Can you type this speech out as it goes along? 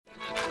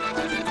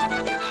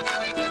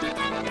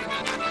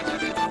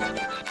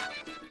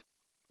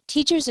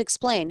Teachers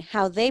explain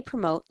how they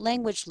promote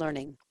language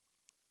learning.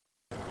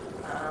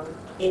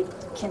 It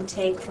can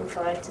take from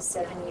 5 to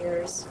 7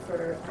 years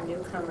for a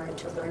newcomer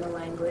to learn a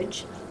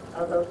language,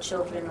 although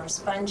children are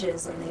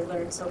sponges and they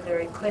learn so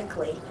very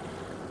quickly.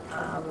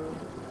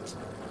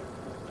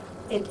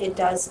 It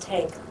does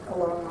take a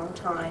long, long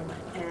time,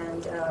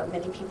 and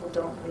many people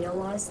don't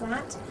realize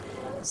that.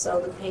 So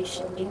the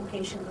patient, being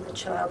patient with the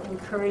child,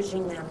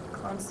 encouraging them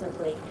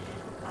constantly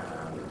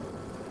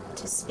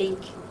to speak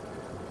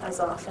as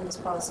often as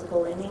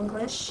possible in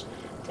English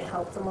to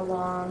help them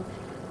along.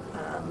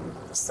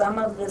 Some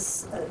of the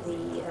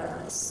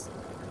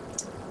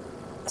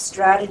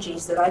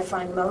strategies that I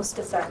find most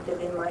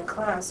effective in my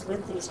class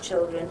with these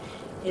children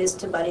is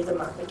to buddy them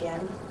up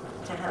again,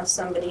 to have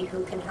somebody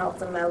who can help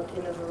them out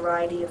in a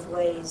variety of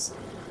ways.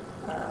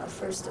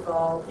 First of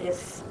all,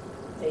 if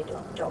they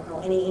don't know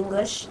any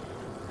English,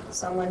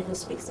 someone who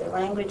speaks their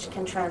language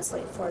can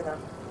translate for them.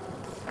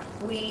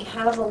 We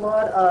have a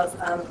lot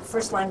of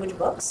first language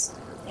books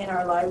in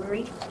our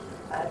library,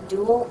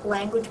 dual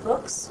language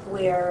books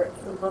where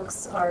the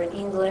books are in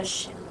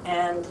English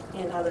and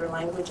in other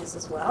languages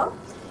as well.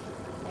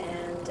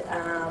 And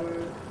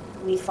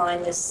we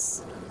find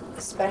this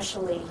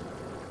especially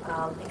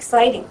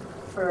exciting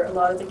for a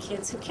lot of the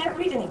kids who can't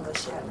read in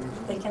English yet.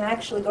 They can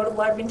actually go to the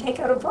library and take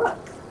out a book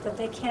that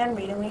they can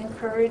read, and we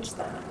encourage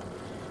that.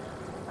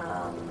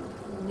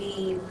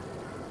 We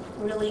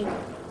really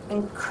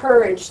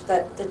encourage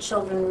that the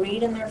children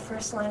read in their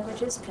first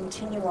languages,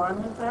 continue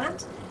on with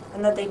that,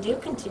 and that they do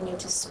continue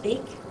to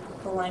speak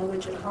the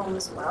language at home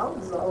as well,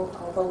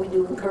 although we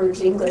do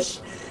encourage English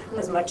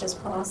as much as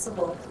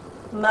possible.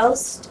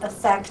 Most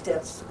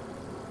effective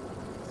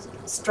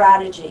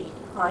strategy,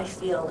 I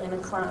feel, in a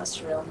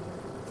classroom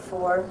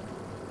for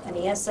an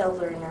ESL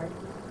learner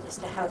is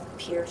to have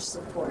peer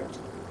support.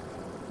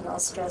 And I'll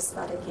stress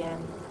that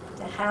again,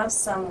 to have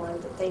someone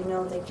that they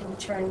know they can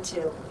turn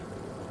to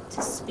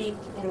speak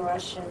in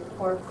Russian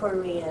or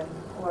Korean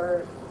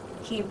or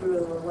Hebrew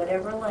or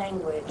whatever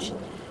language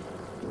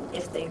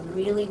if they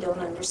really don't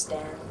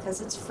understand,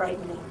 because it's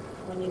frightening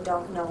when you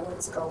don't know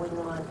what's going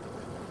on.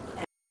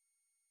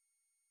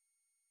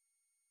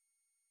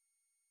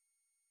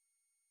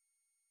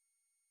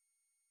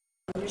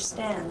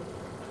 Understand,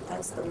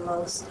 that's the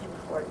most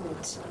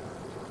important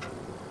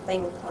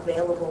thing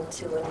available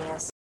to an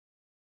ESL.